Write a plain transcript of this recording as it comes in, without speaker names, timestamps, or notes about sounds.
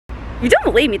You don't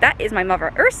believe me? That is my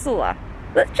mother, Ursula.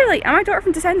 Literally, I'm my daughter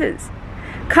from Descendants.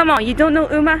 Come on, you don't know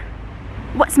Uma?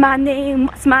 What's my name?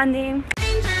 What's my name?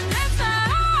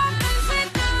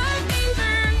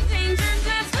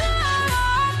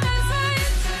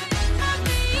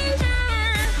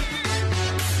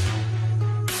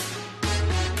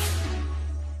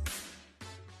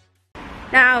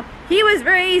 Now, he was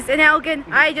raised in Elgin.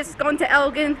 I just gone to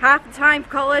Elgin half the time for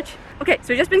college. Okay, so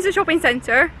we've just been to the shopping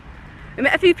centre. We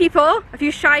met a few people, a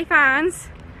few shy fans.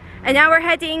 And now we're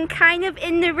heading kind of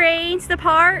in the rain to the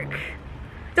park.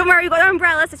 Don't worry, we've got our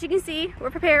umbrellas, as you can see. We're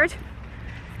prepared.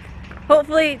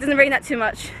 Hopefully it doesn't rain that too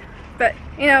much. But,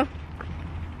 you know,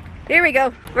 here we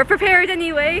go. We're prepared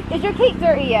anyway. Is your cape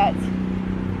dirty yet?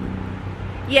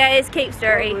 Yeah, his cape's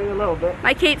dirty. Probably a little bit.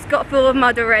 My cape's got full of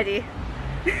mud already.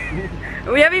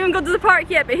 We haven't even gone to the park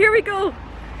yet, but here we go.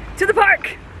 To the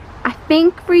park. I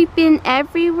think we've been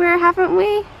everywhere, haven't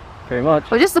we? Pretty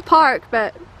much. Well, just the park,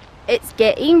 but it's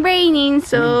getting raining,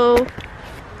 so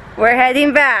we're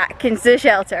heading back into the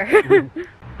shelter.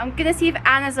 I'm gonna see if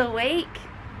Anna's awake.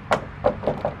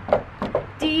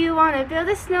 Do you want to build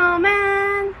a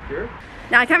snowman? Sure.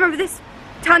 Now I can't remember if this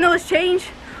tunnel has changed.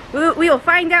 We will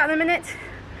find out in a minute.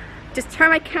 Just turn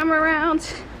my camera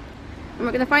around and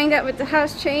we're gonna find out what the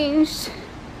house changed.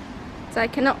 So I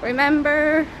cannot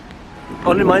remember.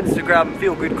 On my Instagram,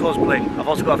 Feelgood Cosplay. I've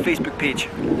also got a Facebook page.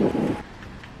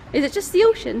 Is it just the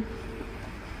ocean?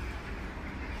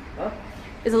 Huh?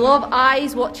 There's a lot of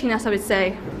eyes watching us, I would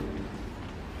say.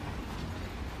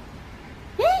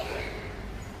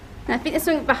 And I think there's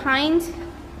something behind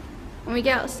when we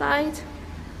get outside.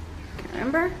 Can't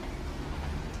remember.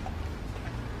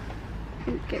 I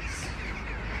think it's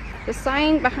the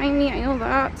sign behind me, I know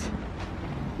that.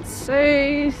 It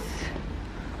says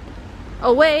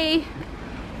away,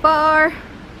 far,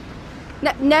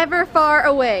 never far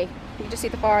away. You can just see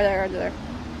the far there under there.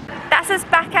 That's us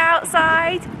back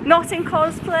outside, not in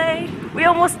cosplay. We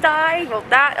almost died. Well,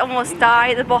 that almost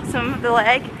died at the bottom of the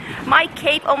leg. My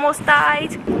cape almost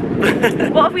died.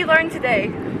 What have we learned today?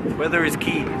 Weather is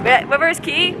key. Weather is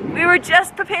key. We were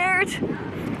just prepared,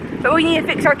 but we need to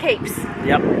fix our capes.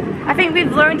 Yep. I think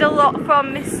we've learned a lot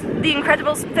from The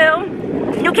Incredibles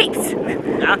film. No capes.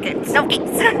 No capes. No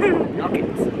capes. No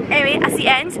capes. Anyway, that's the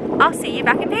end. I'll see you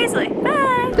back in Paisley.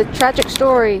 Bye. The tragic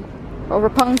story of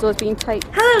Rapunzel is being typed.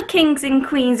 Hello, kings and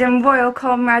queens and royal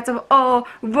comrades of all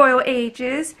royal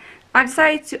ages. I've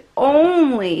decided to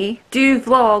only do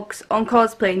vlogs on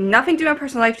cosplay. Nothing to do with my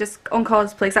personal life, just on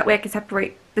cosplay, so that way I can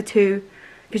separate the two.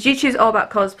 Because YouTube is all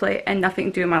about cosplay and nothing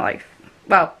to do with my life.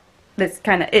 Well, this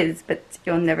kind of is, but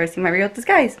you'll never see my real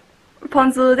disguise.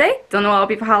 Rapunzel today. Don't know what I'll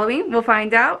be for Halloween. We'll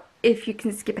find out if you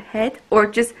can skip ahead or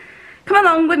just come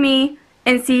along with me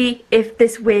and see if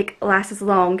this wig lasts as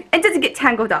long and doesn't get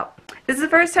tangled up. This is the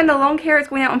first time the long hair is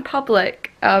going out in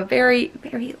public. Very,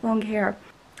 very long hair.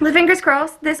 The fingers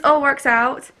crossed, this all works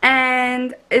out,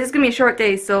 and it's going to be a short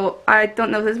day, so I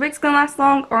don't know if this wig's going to last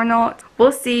long or not.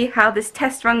 We'll see how this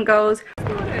test run goes.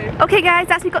 Okay guys,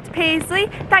 that's we got to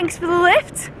Paisley. Thanks for the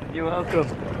lift. You're welcome.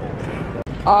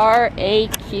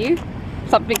 R-A-Q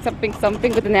something something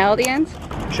something with an L at the end.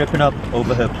 Tripping up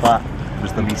over her plait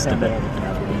was the least of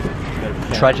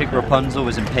it. Tragic Rapunzel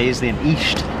was in Paisley and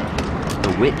East.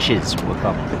 The witches were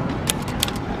coming.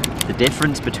 The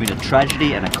difference between a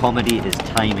tragedy and a comedy is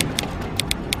timing.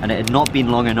 And it had not been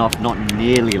long enough, not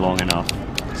nearly long enough,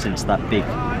 since that big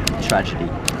tragedy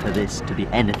for this to be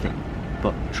anything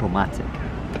but traumatic.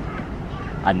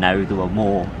 And now there were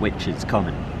more witches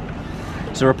coming.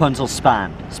 So Rapunzel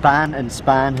span,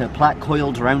 her plait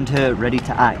coiled round her, ready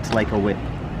to act like a whip.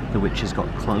 The witches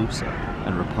got closer,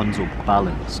 and Rapunzel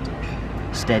balanced,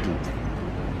 steadied,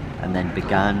 and then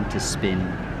began to spin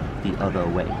the other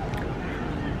way.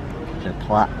 The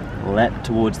plait leapt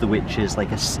towards the witches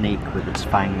like a snake with its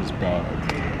fangs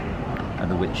bared,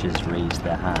 and the witches raised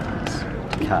their hands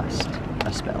to cast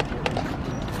a spell.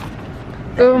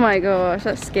 Oh my gosh,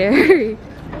 that's scary.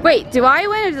 Wait, do I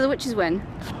win or do the witches win?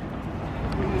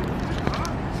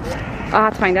 I'll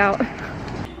have to find out.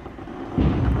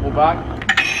 Go back.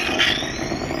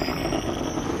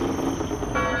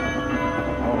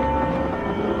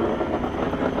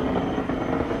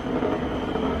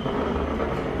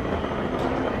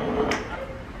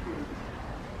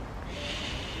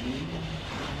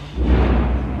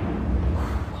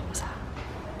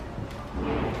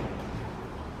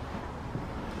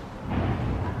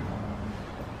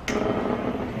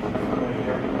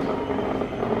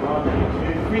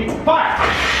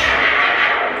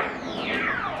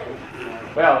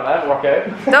 Well, that didn't work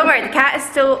out. Don't worry, the cat is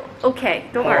still okay.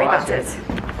 Don't worry about it.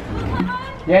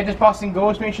 Yeah, just busting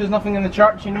ghosts, make sure there's nothing in the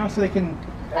church, you know, so they can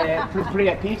pretty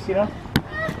at peace, you know.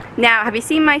 Now, have you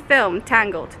seen my film,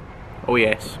 Tangled? Oh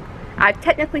yes. I've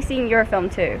technically seen your film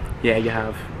too. Yeah, you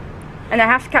have. And I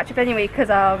have to catch up anyway because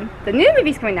the new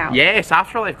movie's coming out. Yes,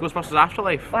 Afterlife, Ghostbusters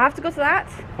Afterlife. We'll have to go to that.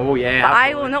 Oh yeah. But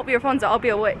I will not be Rapunzel, I'll be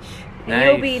a witch. And Nice.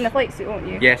 you'll be in the flight suit, won't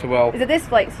you? Yes, I will. Is it this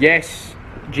flight suit? Yes,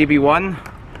 GB1.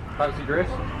 Fancy dress?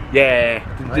 Yeah,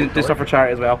 do stuff for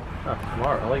charity as well. Oh,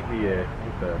 smart. I like the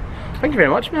Thank you very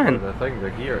much, man.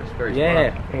 the gear. It's very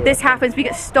Yeah. smart. This happens, we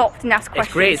get stopped and asked questions.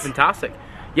 It's great, it's fantastic.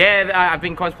 Yeah, I've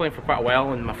been cosplaying for quite a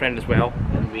while, and my friend as well,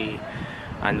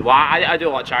 and well, I do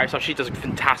a lot of charity stuff. She does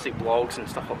fantastic blogs and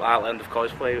stuff like that. Land of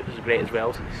Cosplay, which is great as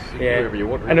well. Yeah, whatever you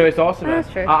want, I know, it's awesome. That's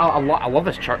true. I love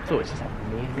this church though. It's just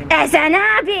amazing. It's an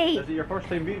abbey! Is it your first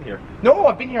time being here? No,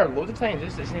 I've been here loads of times.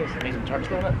 It's an amazing church,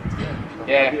 isn't it?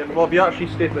 Yeah. Well, if you actually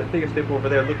take a step over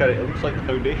there and look at it, it looks like the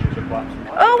foundations are collapsing.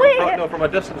 Oh wait! No, from a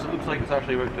distance, it looks like it's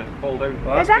actually about to fall down.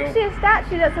 There's actually a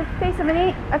statue that's a face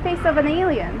of an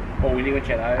alien. Oh, we need to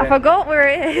check that I out. forgot where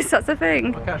it is, that's the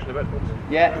thing. I'll catch you in a bit, folks.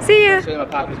 Yeah. See you! So my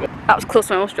pack as well. That was close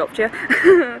when I almost dropped you.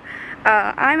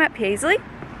 I'm at Paisley.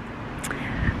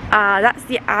 That's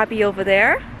the abbey over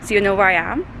there, so you know where I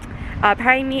am.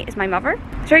 Behind me is my mother.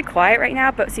 It's very quiet right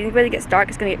now, but as soon as it really gets dark,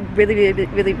 it's going to get really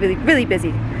busy.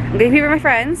 I'm going to be with my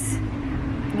friends.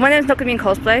 One of them's not going to be in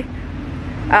cosplay.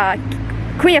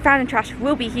 Queen of Fandom Trash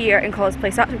will be here in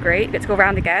cosplay, so that's great. We get to go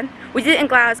around again. We did it in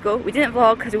Glasgow. We didn't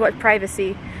vlog because we wanted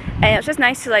privacy, and it's just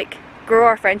nice to like grow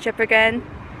our friendship again.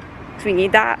 So we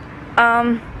need that.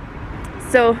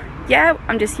 So yeah,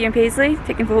 I'm just here in Paisley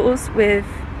taking photos with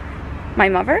my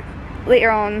mother. Later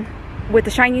on, with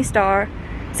the shiny star,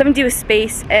 something to do with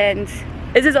space, and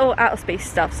this is all out of space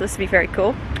stuff, so this will be very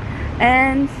cool.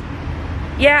 And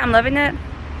yeah, I'm loving it.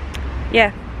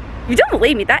 Yeah, you don't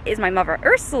believe me, that is my mother,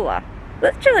 Ursula.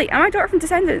 Literally, I'm my daughter from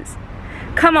Descendants.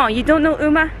 Come on, you don't know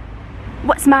Uma?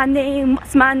 What's my name?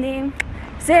 What's my name?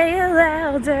 Say it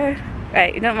louder.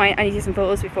 Right, you don't mind, I need to do some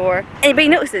photos before anybody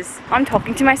notices I'm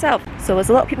talking to myself. So there's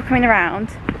a lot of people coming around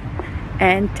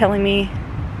and telling me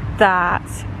that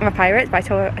I'm a pirate, but I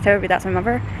tell everybody that's my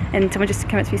mother, and someone just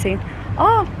came up to me saying,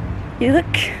 oh, you look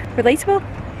relatable.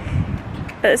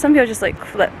 But some people just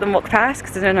like let them walk past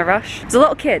because they're in a rush. There's a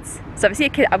lot of kids, so if I see a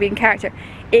kid, I'll be in character.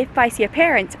 If I see a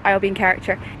parent, I'll be in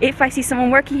character. If I see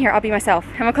someone working here, I'll be myself.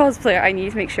 I'm a cosplayer, I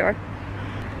need to make sure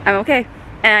I'm okay.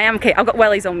 And I am okay, I've got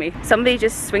wellies on me. Somebody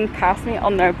just swinged past me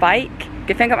on their bike.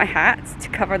 Good thing I got my hat to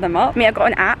cover them up. I mean, I've got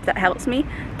an app that helps me,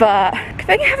 but good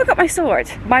thing I haven't got my sword.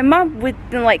 My mum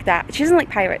wouldn't like that. She doesn't like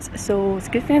pirates, so it's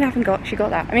a good thing I haven't got, she got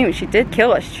that. I mean, she did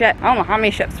kill a ship. I don't know how many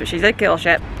ships, but she did kill a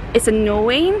ship. It's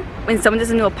annoying when someone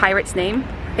doesn't know a pirate's name.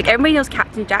 Like, everybody knows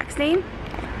Captain Jack's name,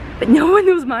 but no one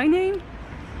knows my name.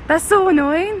 That's so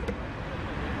annoying.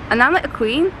 And I'm like a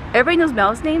queen. Everybody knows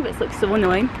Mel's name, but it's like so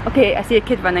annoying. Okay, I see a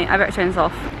kid running. I better turn this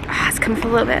off. It's coming for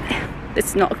a little bit.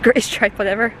 It's not the greatest tripod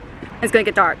ever. It's gonna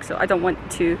get dark, so I don't want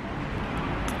to.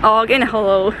 Oh, again,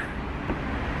 hello.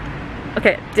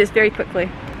 Okay, just very quickly.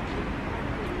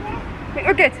 I think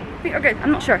we're good. I think we're good.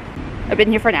 I'm not sure. I've been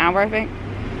here for an hour, I think.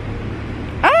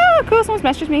 Oh, cool. Someone's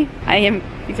messaged me. I am.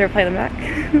 You can reply them back.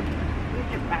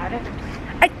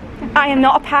 I am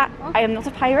not I am not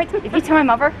a pirate. If you tell my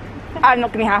mother, I'm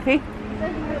not gonna be happy.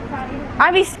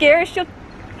 I'd be scared. She'll,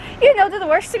 you know, do the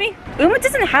worst to me. Uma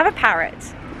doesn't have a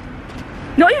parrot.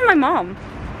 Not even my mom.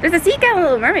 There's a seagull and a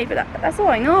Little Mermaid, but that's all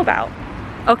I know about.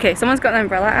 Okay, someone's got an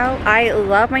umbrella out. I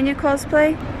love my new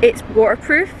cosplay. It's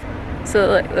waterproof. So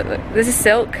look, look, look. This is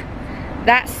silk.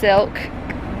 That's silk.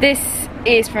 This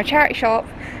is from a charity shop.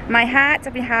 My hat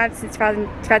I've been having since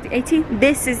 2018.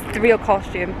 This is the real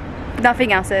costume.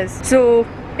 Nothing else is. So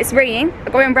it's raining. I've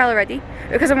got my umbrella ready.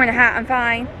 Because I'm wearing a hat, I'm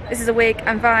fine. This is a wig,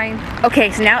 I'm fine.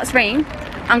 Okay, so now it's raining.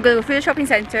 I'm gonna go through the shopping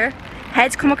centre,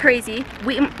 head come crazy,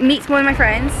 meet one of my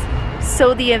friends.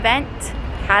 So the event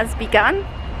has begun.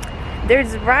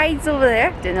 There's rides over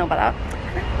there, didn't know about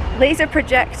that. Laser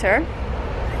projector,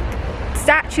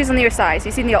 statues on the other side, so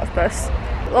you see the octopus.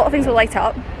 A lot of things will light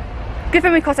up. Good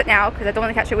thing we caught it now, because I don't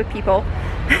want to catch it with people.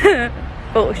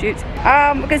 Photo shoot.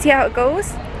 We're gonna see how it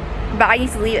goes. But I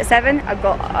need to leave at 7. I've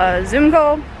got a Zoom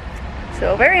call.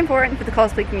 So very important for the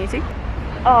cosplay community.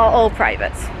 All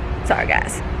private. Sorry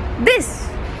guys. This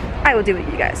I will do with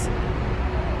you guys.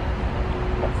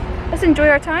 Let's enjoy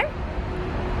our time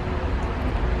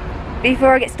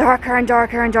before it gets darker and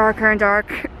darker and darker and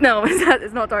dark. No,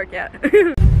 it's not dark yet.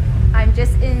 I'm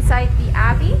just inside the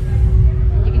Abbey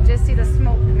and you can just see the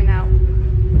smoke coming out.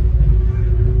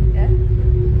 Yeah.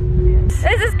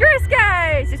 This is Chris,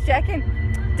 guys! Just checking.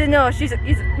 No,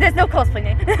 there's no cosplay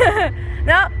name.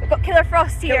 No, we've got Killer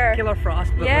Frost here. Killer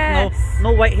Frost, but yes. with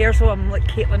no white hair, so I'm like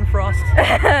Caitlin Frost.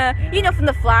 Yeah. You know, from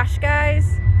The Flash,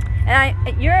 guys.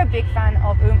 And you're a big fan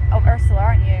of Ursula,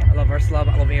 aren't you? I love Ursula,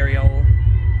 but I love Ariel.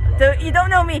 So you don't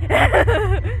know me. Do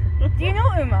you know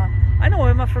Uma? I know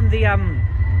Uma from the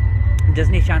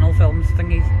Disney Channel films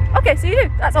thingies. Okay, so you do.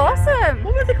 That's awesome.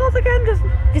 What were they called again?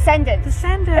 Descendants.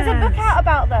 Descendants. There's a book out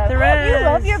about them. There is. You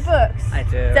love your books. I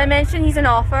do. Did I mention he's an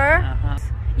author?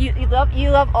 You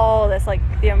love all this, like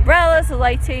the umbrellas, the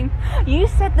lighting. You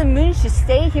said the moon should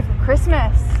stay here for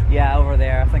Christmas. Yeah, over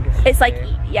there. I think it's like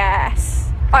yes.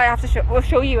 I have to show. We'll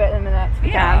show you it in a minute. If we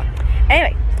Yeah. can.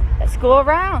 Anyway, let's go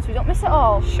around so we don't miss it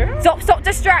all. Sure. Stop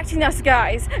distracting us,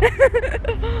 guys.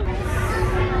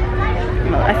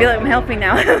 Well, I feel like I'm helping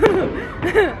now.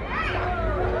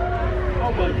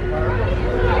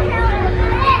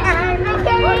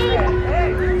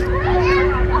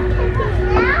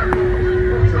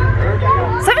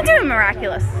 Something doing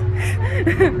miraculous.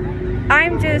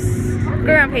 I'm just going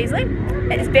around Paisley.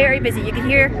 It's very busy. You can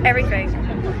hear everything.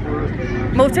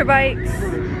 Motorbikes.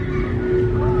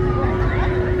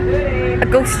 A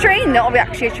ghost train, not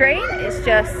actually a train. It's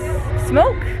just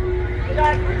smoke.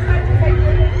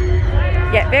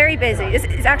 Yeah, very busy.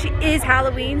 It actually is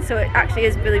Halloween, so it actually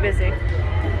is really busy.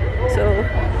 So,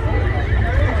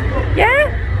 yeah.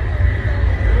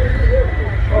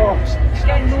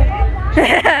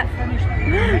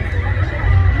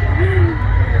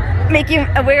 Make you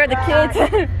aware of the kids.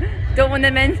 Don't want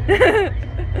them in.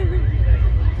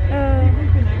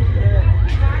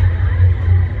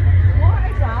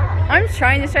 I'm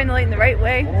trying to shine the light in the right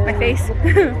way. My face.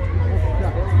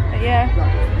 Yeah.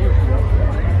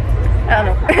 I don't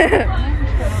know.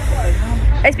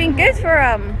 It's been good for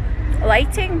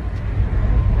lighting,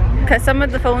 because some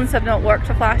of the phones have not worked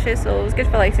for flashes, so it was good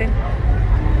for lighting.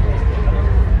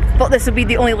 But this will be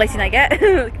the only lighting I get,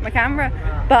 my camera.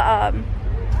 But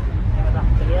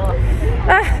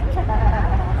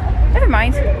never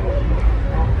mind.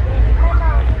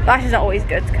 Flash is not always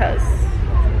good because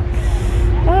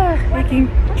they can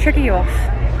trigger you off.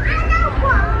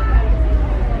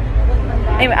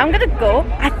 Anyway, I'm gonna go.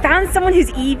 I found someone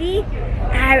who's Evie.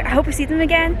 I hope I see them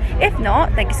again. If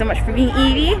not, thank you so much for being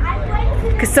Evie,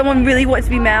 because someone really wants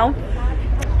to be Mel.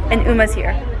 And Uma's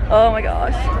here. Oh my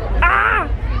gosh. Ah!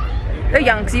 They're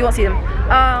young, so you won't see them.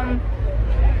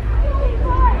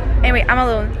 Anyway, I'm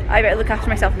alone. I better look after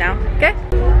myself now, okay?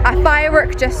 A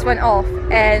firework just went off,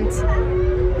 and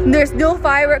there's no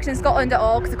fireworks in Scotland at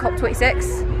all because of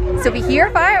COP26. So if you hear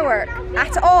a firework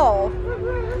at all,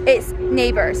 it's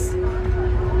neighbours.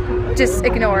 Just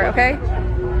ignore it, okay?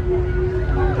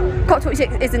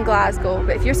 COP26 is in Glasgow,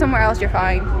 but if you're somewhere else, you're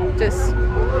fine. Just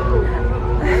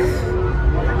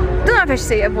don't know if I should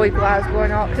say avoid Glasgow or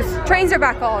not, because trains are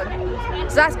back on.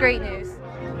 So that's great news.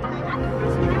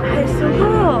 It's so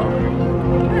cool.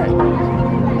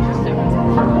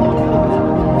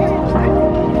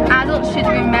 Adults should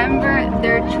remember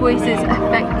their choices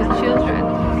affect the children.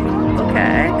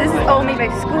 Okay, this is all made by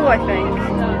school, I think.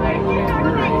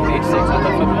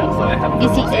 You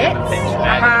see it?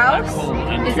 A house?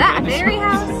 Is that a fairy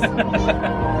house?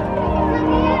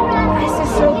 This is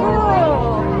so cool.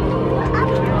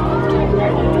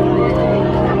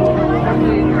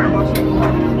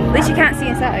 At least you can't see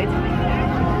inside.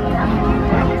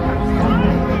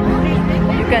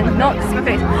 You can not see my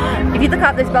face. If you look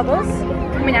up, there's bubbles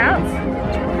coming out.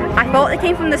 I thought they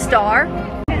came from the star.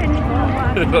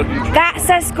 That's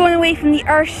us going away from the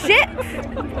Earthship.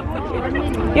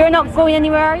 You're not going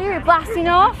anywhere, are you? You're blasting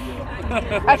off.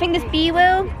 I think this bee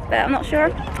will, but I'm not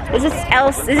sure. This is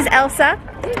Elsa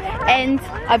and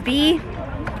a bee.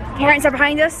 Parents are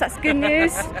behind us. That's good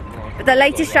news. But the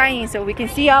light is shining, so we can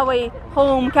see our way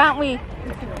home, can't we?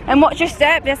 And watch your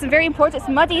step. That's very important. It's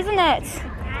muddy, isn't it?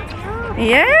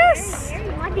 Yes.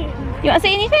 You want to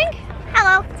say anything?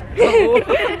 Hello.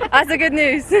 That's the good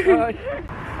news.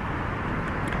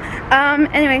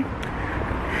 Anyway,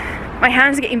 my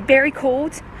hands are getting very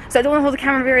cold, so I don't want to hold the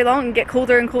camera very long and get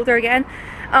colder and colder again.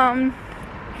 I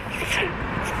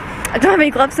don't have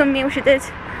any gloves on me. I wish I did.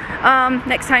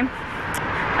 Next time,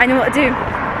 I know what to do.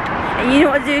 And you know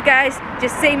what to do, guys.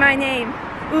 Just say my name,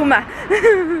 Uma.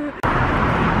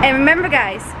 And remember,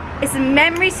 guys, it's the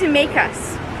memories who make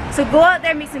us. So go out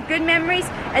there and make some good memories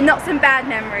and not some bad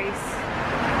memories.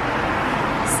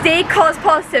 Stay cause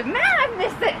positive. Man, I've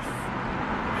missed this.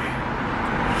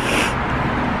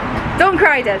 Don't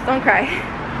cry, Deb. Don't cry.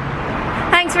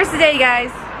 Thanks for today,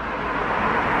 guys.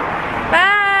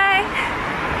 Bye.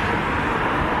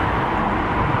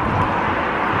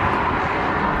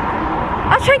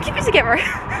 I'll try and keep it together.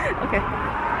 Okay.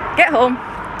 Get home.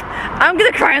 I'm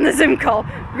gonna cry on the Zoom call.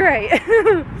 Great.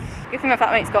 Good thing my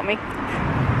flatmate's got me.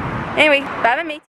 Anyway, bye bye mate.